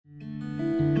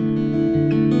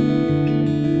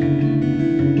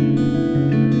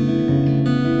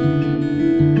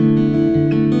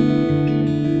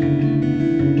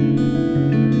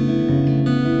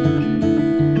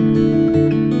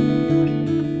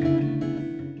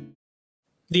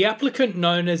The applicant,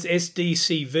 known as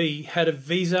SDCV, had a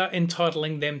visa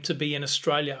entitling them to be in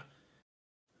Australia.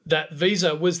 That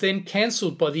visa was then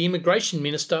cancelled by the Immigration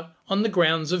Minister on the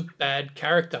grounds of bad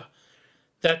character.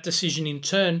 That decision in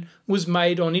turn was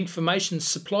made on information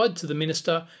supplied to the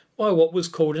Minister by what was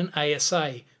called an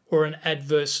ASA, or an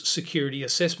Adverse Security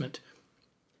Assessment.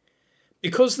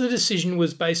 Because the decision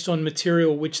was based on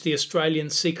material which the Australian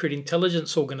Secret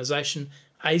Intelligence Organisation,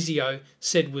 ASIO,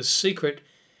 said was secret,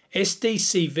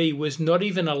 SDCV was not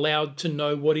even allowed to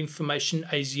know what information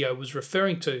ASIO was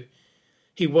referring to.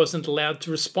 He wasn't allowed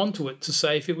to respond to it to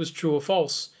say if it was true or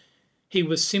false. He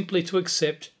was simply to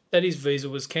accept that his visa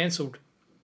was cancelled.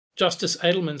 Justice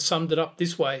Edelman summed it up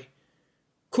this way: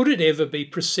 could it ever be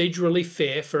procedurally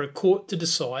fair for a court to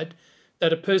decide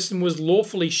that a person was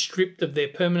lawfully stripped of their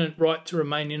permanent right to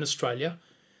remain in Australia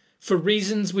for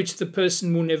reasons which the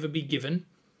person will never be given,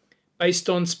 based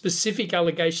on specific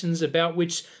allegations about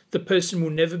which the person will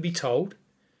never be told,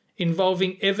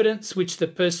 involving evidence which the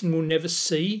person will never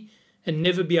see and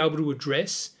never be able to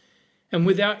address, and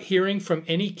without hearing from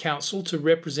any counsel to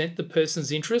represent the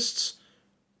person's interests?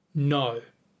 No.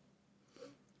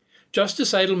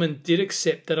 Justice Edelman did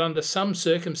accept that under some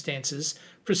circumstances,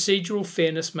 procedural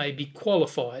fairness may be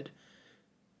qualified.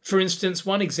 For instance,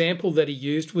 one example that he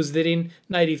used was that in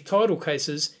native title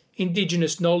cases,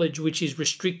 Indigenous knowledge which is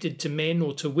restricted to men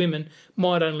or to women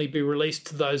might only be released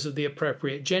to those of the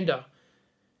appropriate gender.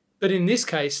 But in this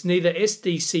case, neither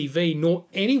SDCV nor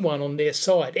anyone on their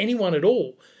side, anyone at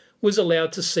all, was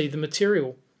allowed to see the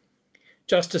material.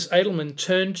 Justice Edelman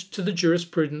turned to the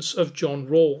jurisprudence of John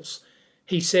Rawls.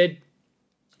 He said,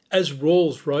 as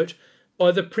Rawls wrote,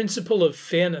 by the principle of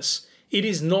fairness, it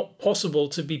is not possible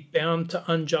to be bound to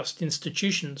unjust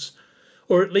institutions,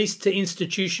 or at least to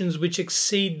institutions which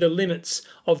exceed the limits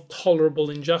of tolerable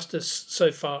injustice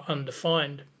so far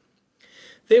undefined.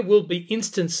 There will be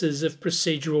instances of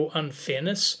procedural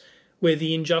unfairness where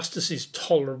the injustice is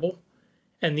tolerable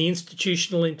and the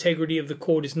institutional integrity of the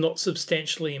court is not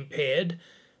substantially impaired,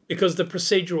 because the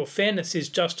procedural fairness is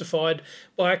justified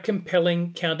by a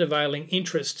compelling countervailing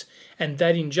interest, and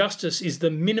that injustice is the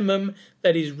minimum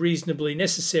that is reasonably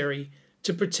necessary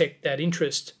to protect that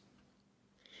interest.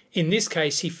 In this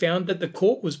case, he found that the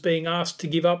court was being asked to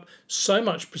give up so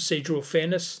much procedural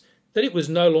fairness that it was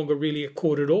no longer really a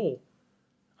court at all.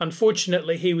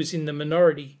 Unfortunately, he was in the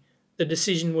minority. The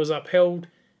decision was upheld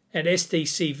and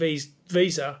SDCV's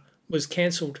visa was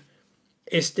cancelled.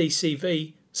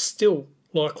 SDCV still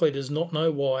likely does not know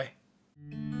why.